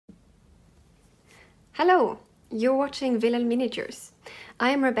Hello, you're watching WilhelMiniatures.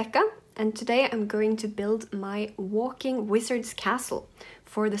 I am Rebecca and today I'm going to build my walking wizard's castle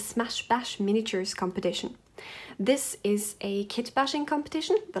for the Smashbash miniatures competition. This is a kit bashing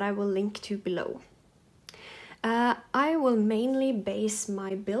competition that I will link to below. I will mainly base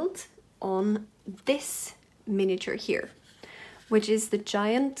my build on this miniature here, which is the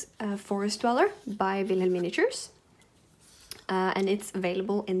giant forest dweller by WilhelMiniatures, and it's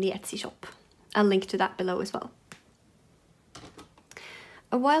available in the Etsy shop. I'll link to that below as well.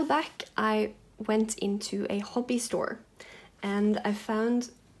 A while back I went into a hobby store and I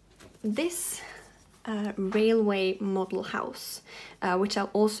found this railway model house, which I'll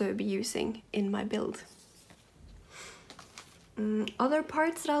also be using in my build. Other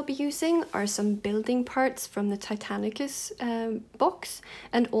parts that I'll be using are some building parts from the Titanicus box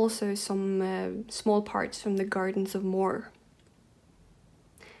and also some small parts from the Gardens of Moor.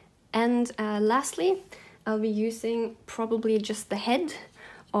 And lastly, I'll be using probably just the head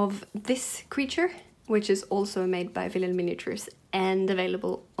of this creature, which is also made by WilhelMiniatures and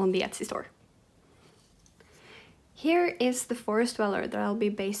available on the Etsy store. Here is the forest dweller that I'll be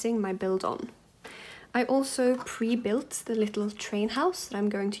basing my build on. I also pre-built the little train house that I'm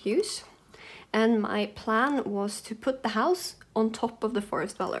going to use, and my plan was to put the house on top of the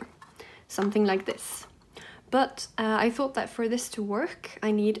forest dweller, something like this. But I thought that for this to work,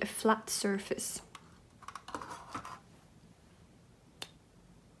 I need a flat surface.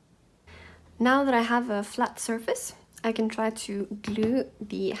 Now that I have a flat surface, I can try to glue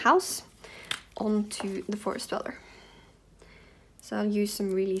the house onto the forest dweller. So I'll use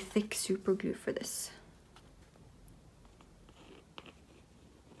some really thick super glue for this.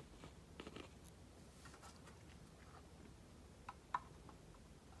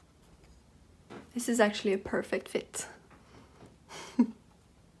 This is actually a perfect fit.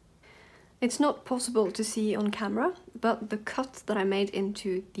 It's not possible to see on camera, but the cut that I made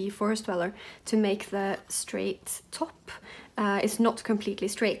into the forest dweller to make the straight top is not completely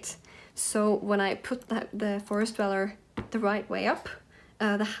straight. So when I put the forest dweller the right way up,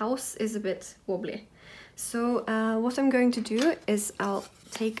 the house is a bit wobbly. So what I'm going to do is I'll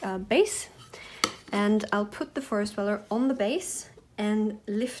take a base and I'll put the forest dweller on the base and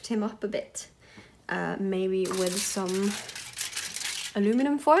lift him up a bit. Maybe with some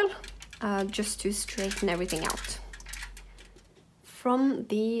aluminum foil, just to straighten everything out. From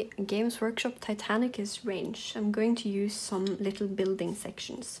the Games Workshop Titanicus range, I'm going to use some little building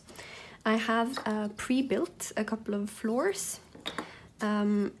sections. I have pre-built a couple of floors,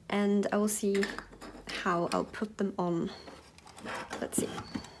 and I will see how I'll put them on. Let's see.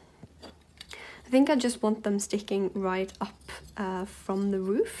 I think I just want them sticking right up from the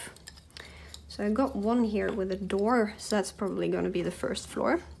roof. So I got one here with a door, so that's probably going to be the first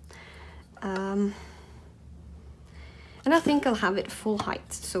floor. And I think I'll have it full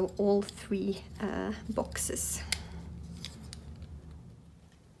height, so all three boxes.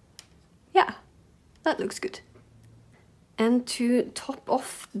 Yeah, that looks good. And to top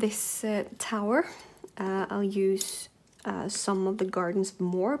off this tower, I'll use some of the Gardens of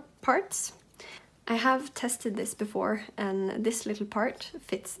Moor parts. I have tested this before, and this little part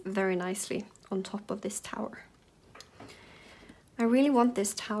fits very nicely on top of this tower. I really want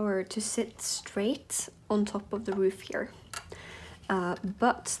this tower to sit straight on top of the roof here,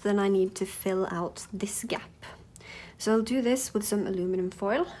 but then I need to fill out this gap. So I'll do this with some aluminum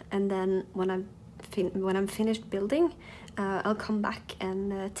foil, and then when I'm finished building, I'll come back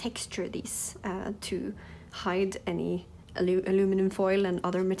and texture these to hide any aluminum foil and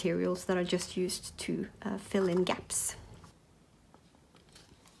other materials that are just used to fill in gaps.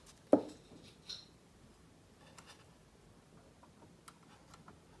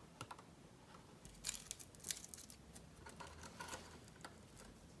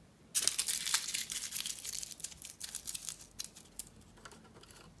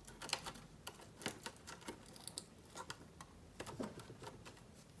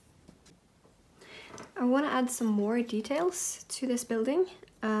 I want to add some more details to this building,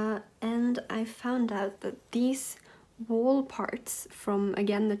 and I found out that these wall parts from,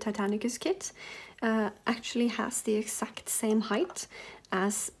 again, the Titanicus kit actually has the exact same height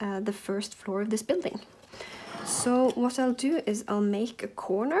as the first floor of this building. So what I'll do is I'll make a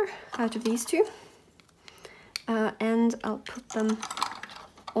corner out of these two, and I'll put them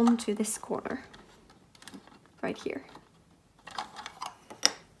onto this corner right here.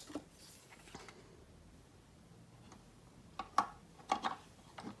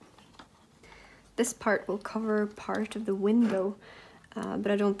 This part will cover part of the window, but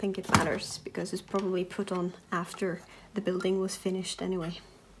I don't think it matters because it's probably put on after the building was finished anyway.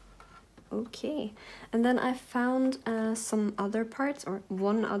 Okay, and then I found some other parts, or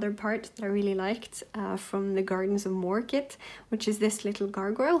one other part that I really liked from the Gardens of Moor kit, which is this little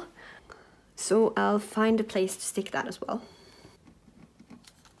gargoyle. So I'll find a place to stick that as well.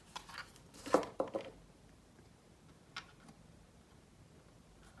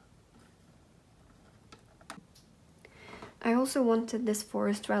 I also wanted this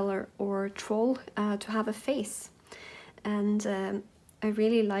forest dweller or troll to have a face, and I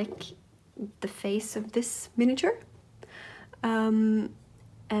really like the face of this miniature, and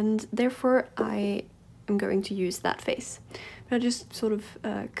therefore I am going to use that face. But I just sort of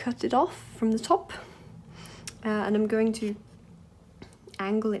cut it off from the top, and I'm going to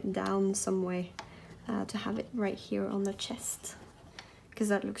angle it down some way to have it right here on the chest, because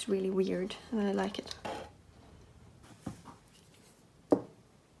that looks really weird and I like it.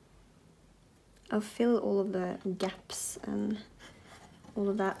 I'll fill all of the gaps and all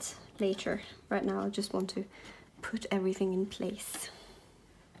of that later. Right now I just want to put everything in place.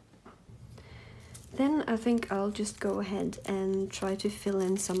 Then I think I'll just go ahead and try to fill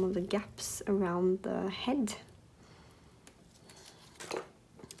in some of the gaps around the head.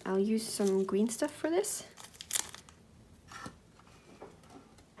 I'll use some green stuff for this.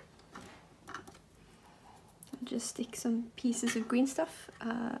 Just stick some pieces of green stuff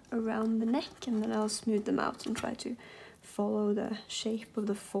around the neck, and then I'll smooth them out and try to follow the shape of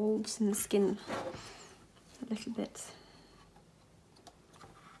the folds in the skin a little bit.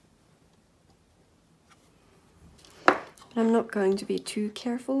 But I'm not going to be too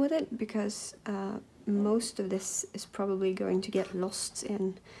careful with it, because most of this is probably going to get lost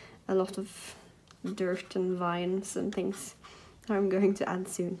in a lot of dirt and vines and things I'm going to add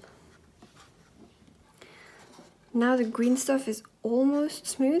soon. Now the green stuff is almost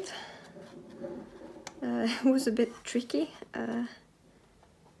smooth. It was a bit tricky to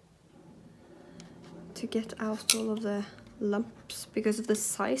get out all of the lumps because of the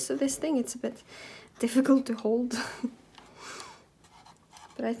size of this thing. It's a bit difficult to hold.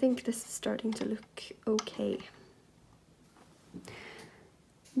 But I think this is starting to look okay.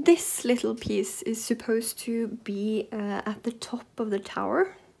 This little piece is supposed to be at the top of the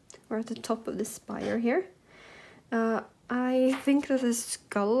tower, or at the top of the spire here. I think that the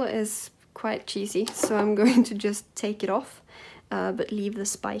skull is quite cheesy, so I'm going to just take it off, but leave the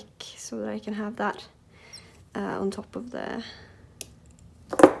spike so that I can have that on top of the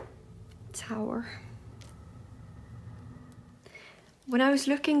tower. When I was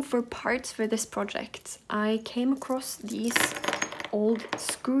looking for parts for this project, I came across these old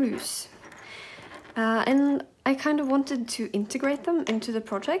screws, and I kind of wanted to integrate them into the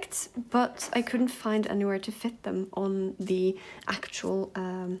project, but I couldn't find anywhere to fit them on the actual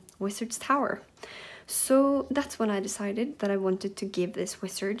wizard's tower. So that's when I decided that I wanted to give this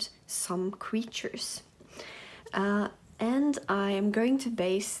wizard some creatures. And I am going to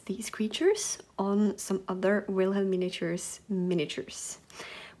base these creatures on some other WilhelMiniatures miniatures,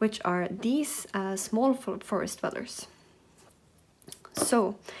 which are these small forest dwellers.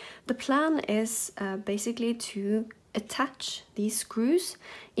 So the plan is basically to attach these screws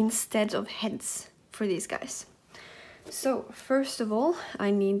instead of heads for these guys. So first of all,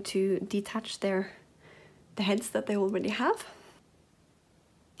 I need to detach the heads that they already have.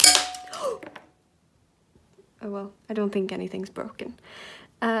 Oh well, I don't think anything's broken.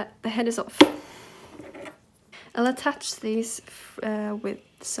 The head is off. I'll attach these with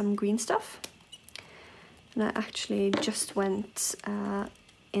some green stuff. And I actually just went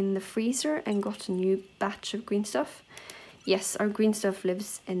in the freezer and got a new batch of green stuff. Yes, our green stuff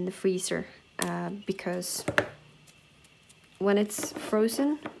lives in the freezer because when it's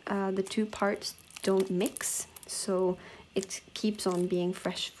frozen, the two parts don't mix, so it keeps on being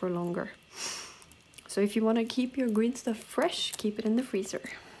fresh for longer. So if you want to keep your green stuff fresh, keep it in the freezer.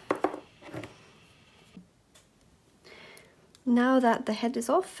 Now that the head is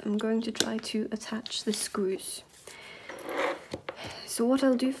off, I'm going to try to attach the screws. So what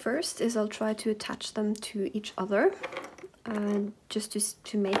I'll do first is I'll try to attach them to each other, just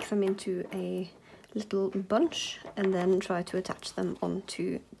to make them into a little bunch, and then try to attach them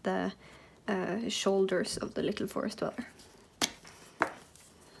onto the shoulders of the little forest dweller.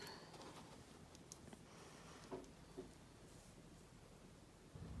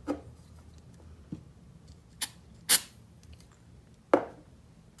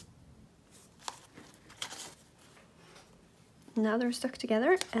 Now they're stuck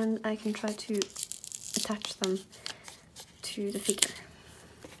together, and I can try to attach them to the figure.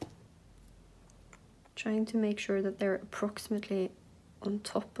 Trying to make sure that they're approximately on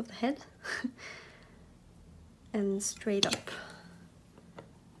top of the head and straight up.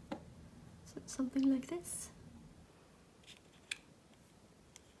 something like this.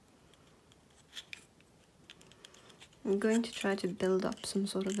 I'm going to try to build up some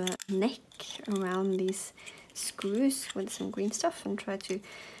sort of a neck around these screws with some green stuff and try to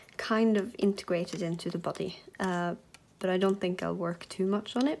kind of integrate it into the body. But I don't think I'll work too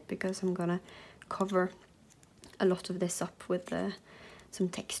much on it because I'm gonna cover a lot of this up with some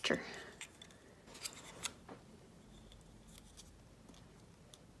texture.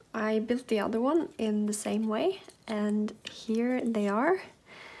 I built the other one in the same way, and here they are.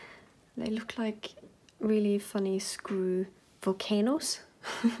 They look like really funny screw volcanoes,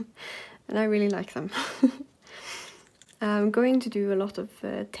 and I really like them. I'm going to do a lot of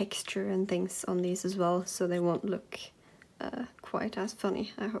texture and things on these as well, so they won't look quite as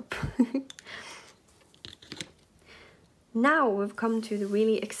funny, I hope. Now we've come to the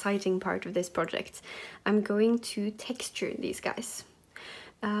really exciting part of this project. I'm going to texture these guys.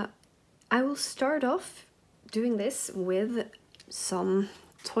 I will start off doing this with some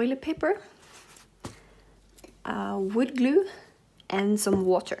toilet paper, wood glue and some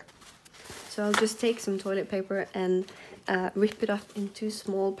water. So I'll just take some toilet paper and rip it up into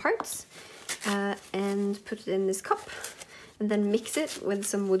small parts and put it in this cup, and then mix it with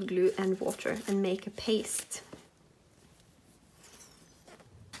some wood glue and water and make a paste.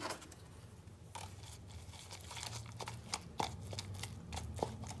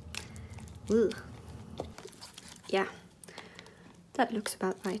 Ooh. Yeah, that looks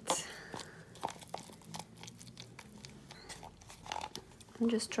about right. And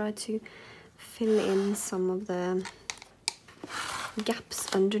just try to fill in some of the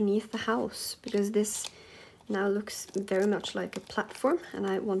gaps underneath the house, because this now looks very much like a platform and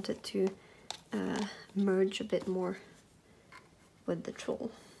I want it to merge a bit more with the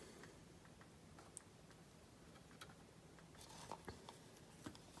troll.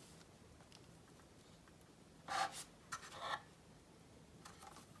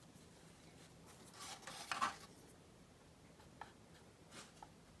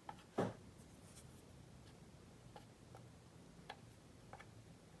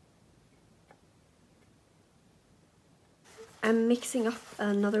 I'm mixing up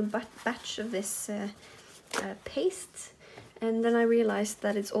another batch of this paste, and then I realized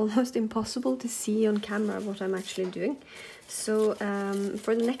that it's almost impossible to see on camera what I'm actually doing. So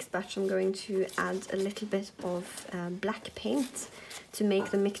for the next batch I'm going to add a little bit of black paint to make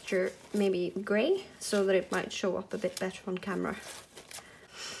the mixture maybe grey, so that it might show up a bit better on camera.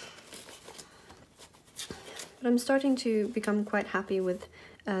 But I'm starting to become quite happy with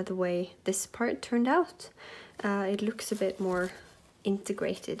the way this part turned out. It looks a bit more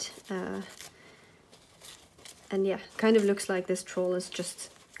integrated, and yeah, kind of looks like this troll has just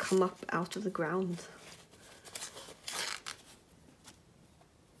come up out of the ground.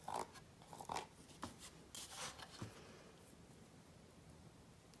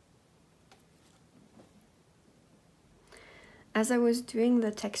 As I was doing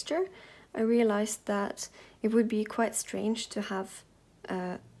the texture, I realized that it would be quite strange to have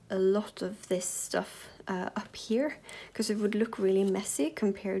a lot of this stuff up here, because it would look really messy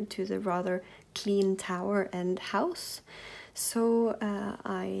compared to the rather clean tower and house. So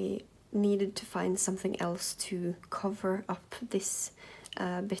I needed to find something else to cover up this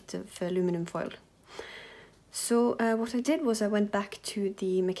bit of aluminum foil. So what I did was I went back to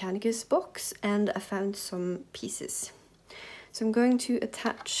the Mechanicus box and I found some pieces. So I'm going to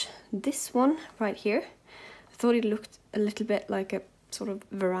attach this one right here. I thought it looked a little bit like a sort of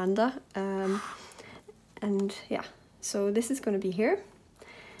veranda, and yeah, so this is going to be here.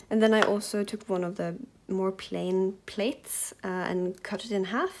 And then I also took one of the more plain plates and cut it in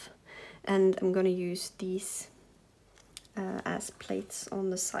half, and I'm going to use these as plates on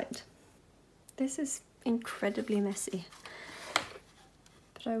the side. This is incredibly messy,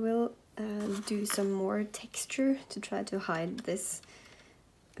 but I will do some more texture to try to hide this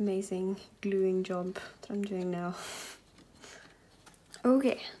amazing gluing job that I'm doing now.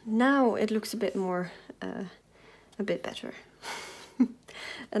 Okay, now it looks a bit more, a bit better.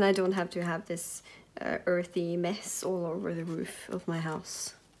 And I don't have to have this earthy mess all over the roof of my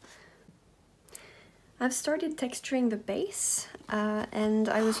house. I've started texturing the base, and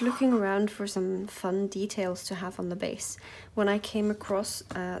I was looking around for some fun details to have on the base when I came across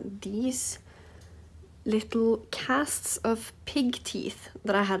these little casts of pig teeth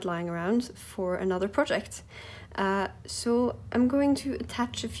that I had lying around for another project. So I'm going to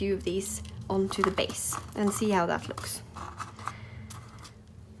attach a few of these onto the base and see how that looks.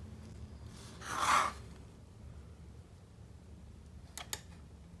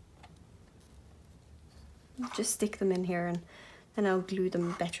 Just stick them in here and and I'll glue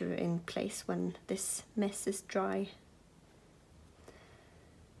them better in place when this mess is dry.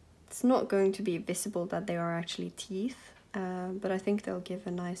 It's not going to be visible that they are actually teeth, but I think they'll give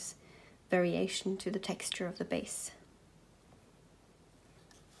a nice variation to the texture of the base.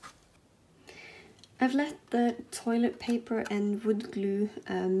 I've let the toilet paper and wood glue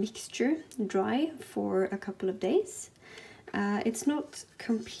mixture dry for a couple of days. It's not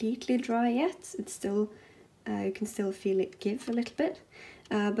completely dry yet, it's still, you can still feel it give a little bit,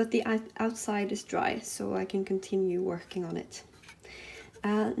 but the outside is dry, so I can continue working on it.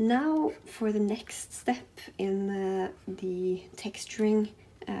 Now for the next step in the texturing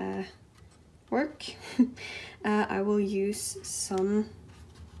work, I will use some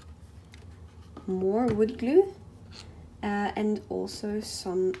more wood glue and also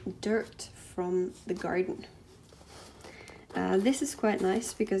some dirt from the garden. This is quite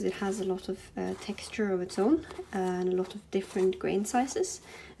nice because it has a lot of texture of its own and a lot of different grain sizes,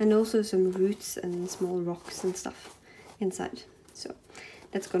 and also some roots and small rocks and stuff inside. So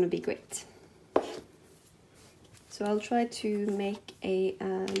that's going to be great. So I'll try to make a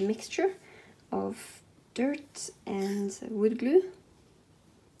mixture of dirt and wood glue.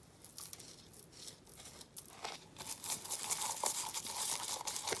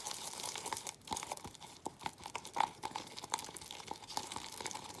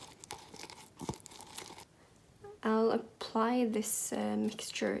 I'll apply this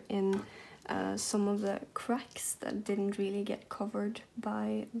mixture in some of the cracks that didn't really get covered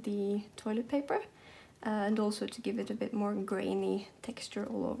by the toilet paper, and also to give it a bit more grainy texture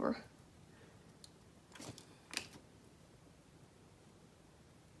all over.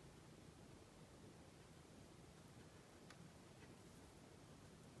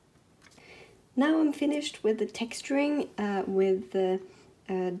 Now I'm finished with the texturing with the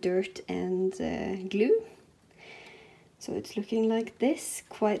dirt and glue. So it's looking like this,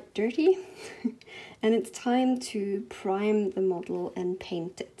 quite dirty, and it's time to prime the model and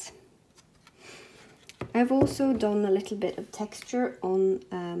paint it. I've also done a little bit of texture on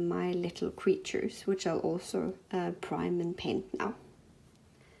my little creatures, which I'll also prime and paint now.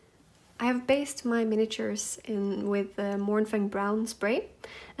 I have based my miniatures in with Mornfang Brown spray,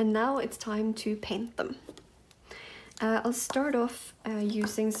 and now it's time to paint them. I'll start off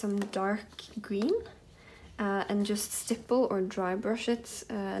using some dark green. And just stipple or dry brush it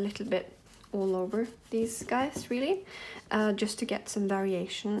a little bit all over these guys, really, just to get some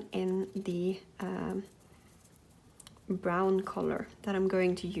variation in the brown color that I'm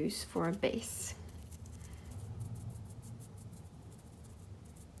going to use for a base.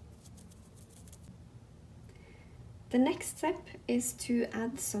 The next step is to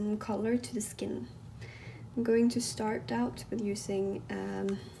add some color to the skin. I'm going to start out with using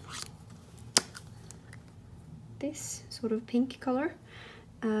this sort of pink color,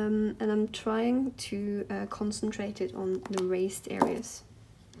 and I'm trying to concentrate it on the raised areas.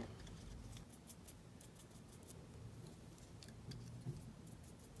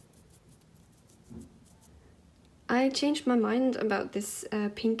 I changed my mind about this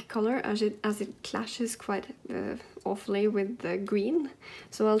pink color as it clashes quite awfully with the green,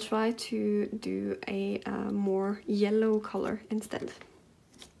 so I'll try to do a more yellow color instead.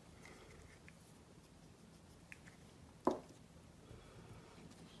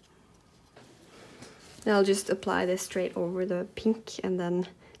 I'll just apply this straight over the pink and then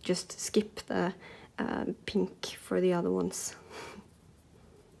just skip the pink for the other ones.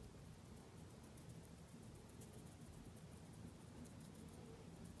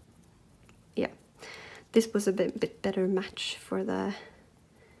 Yeah, this was a bit better match for the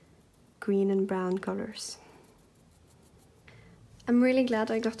green and brown colors. I'm really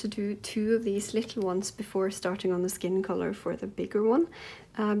glad I got to do 2 of these little ones before starting on the skin color for the bigger one,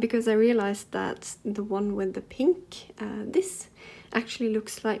 because I realized that the one with the pink, this actually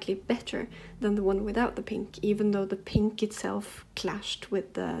looks slightly better than the one without the pink, even though the pink itself clashed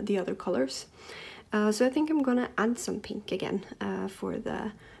with the other colors. So I think I'm gonna add some pink again for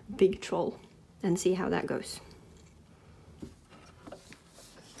the big troll and see how that goes.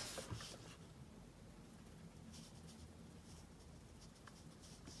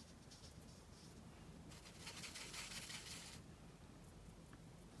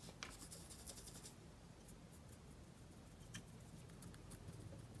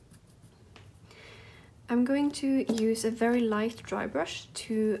 I'm going to use a very light dry brush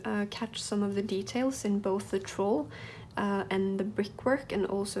to catch some of the details in both the troll and the brickwork and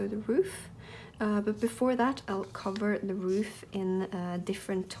also the roof. But before that, I'll cover the roof in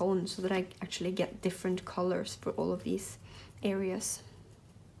different tones so that I actually get different colors for all of these areas.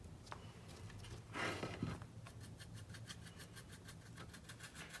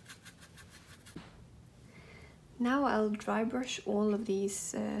 Now I'll dry brush all of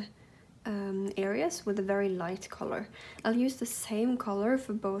these areas with a very light color. I'll use the same color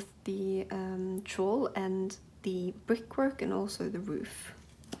for both the troll and the brickwork and also the roof.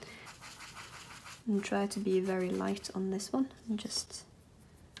 And try to be very light on this one and just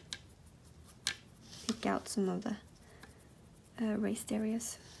pick out some of the raised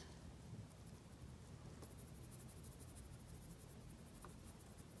areas.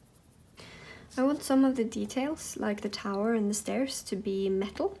 I want some of the details, like the tower and the stairs, to be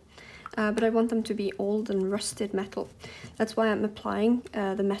metal, but I want them to be old and rusted metal. That's why I'm applying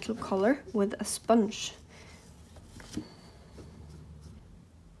the metal color with a sponge.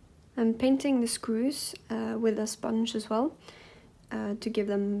 I'm painting the screws with a sponge as well, to give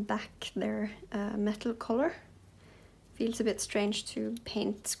them back their metal color. Feels a bit strange to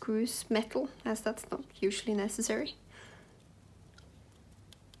paint screws metal, as that's not usually necessary.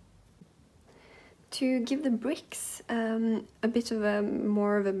 To give the bricks a bit of a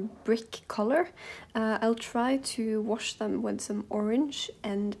more of a brick color, I'll try to wash them with some orange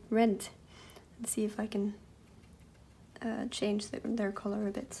and red and see if I can change their color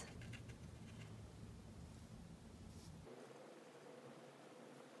a bit.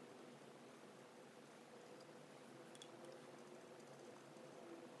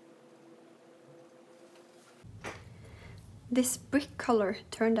 This brick color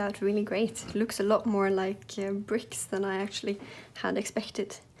turned out really great. It looks a lot more like bricks than I actually had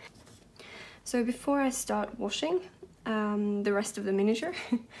expected. So before I start washing the rest of the miniature,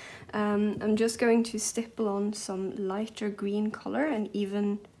 I'm just going to stipple on some lighter green color and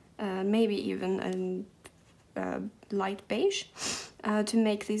even maybe even a light beige to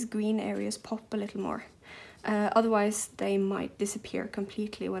make these green areas pop a little more. Otherwise they might disappear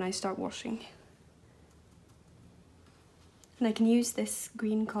completely when I start washing. And I can use this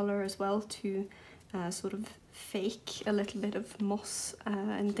green color as well to sort of fake a little bit of moss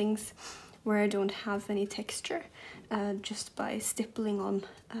and things where I don't have any texture, just by stippling on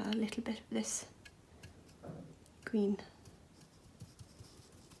a little bit of this green.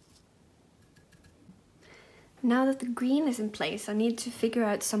 Now that the green is in place, I need to figure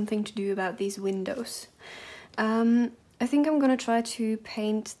out something to do about these windows. I think I'm gonna try to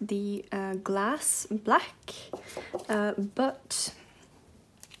paint the glass black, but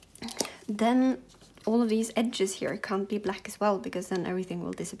then all of these edges here can't be black as well, because then everything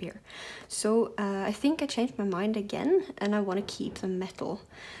will disappear. So I think I changed my mind again and I want to keep them metal,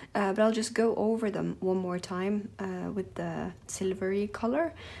 but I'll just go over them one more time with the silvery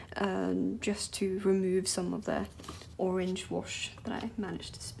color, just to remove some of the orange wash that I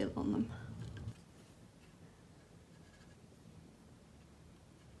managed to spill on them.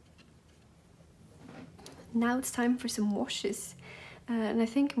 Now it's time for some washes, and I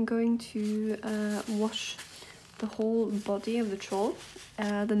think I'm going to wash the whole body of the troll,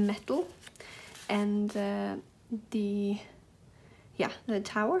 the metal, and the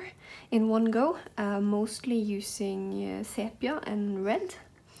tower in one go, mostly using sepia and red,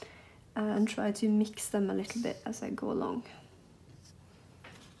 and try to mix them a little bit as I go along.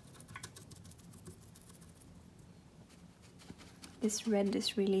 This red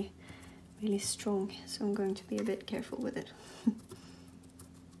is really strong, so I'm going to be a bit careful with it.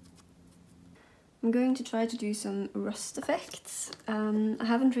 I'm going to try to do some rust effects. I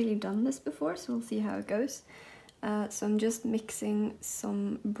haven't really done this before, so we'll see how it goes. So I'm just mixing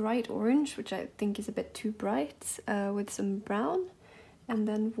some bright orange, which I think is a bit too bright, with some brown, and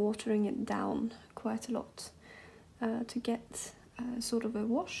then watering it down quite a lot to get sort of a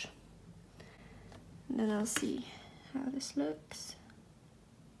wash. And then I'll see how this looks.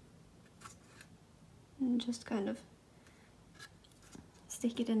 And just kind of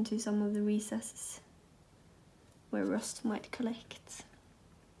stick it into some of the recesses where rust might collect.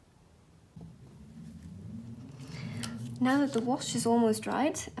 Now that the wash is almost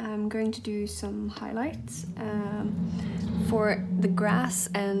dried, I'm going to do some highlights for the grass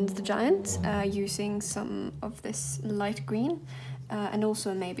and the giant, using some of this light green and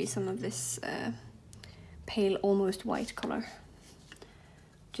also maybe some of this pale, almost white color,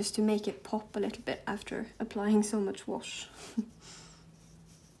 just to make it pop a little bit after applying so much wash.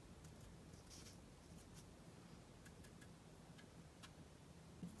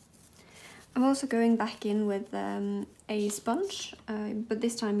 I'm also going back in with a sponge, but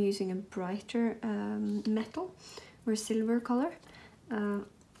this time using a brighter metal or silver color,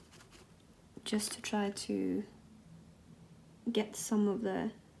 just to try to get some of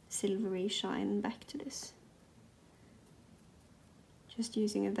the silvery shine back to this. Just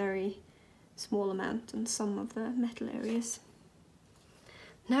using a very small amount on some of the metal areas.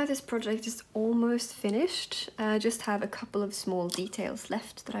 Now this project is almost finished. I just have a couple of small details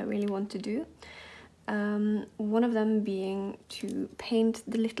left that I really want to do. One of them being to paint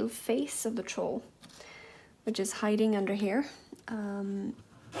the little face of the troll, which is hiding under here,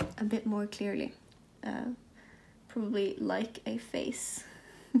 a bit more clearly. Probably like a face.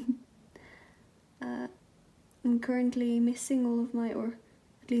 I'm currently missing all of my, or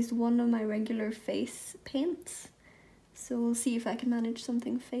at least one of my regular face paints. So we'll see if I can manage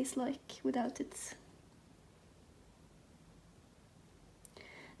something face-like without it.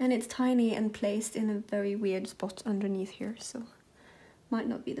 And it's tiny and placed in a very weird spot underneath here, so might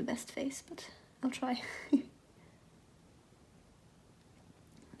not be the best face, but I'll try.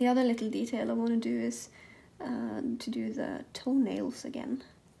 The other little detail I want to do is to do the toenails again.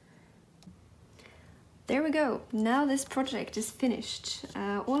 There we go, now this project is finished.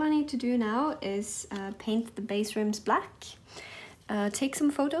 All I need to do now is paint the base rims black, take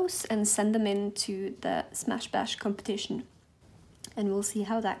some photos and send them in to the Smashbash competition, and we'll see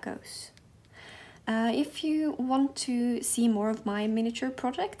how that goes. If you want to see more of my miniature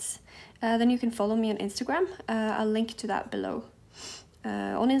projects, then you can follow me on Instagram. I'll link to that below.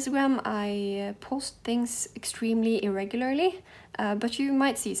 On Instagram I post things extremely irregularly, but you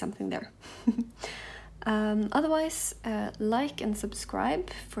might see something there. Otherwise, like and subscribe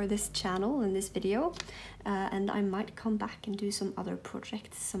for this channel and this video, and I might come back and do some other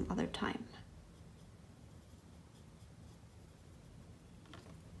projects some other time.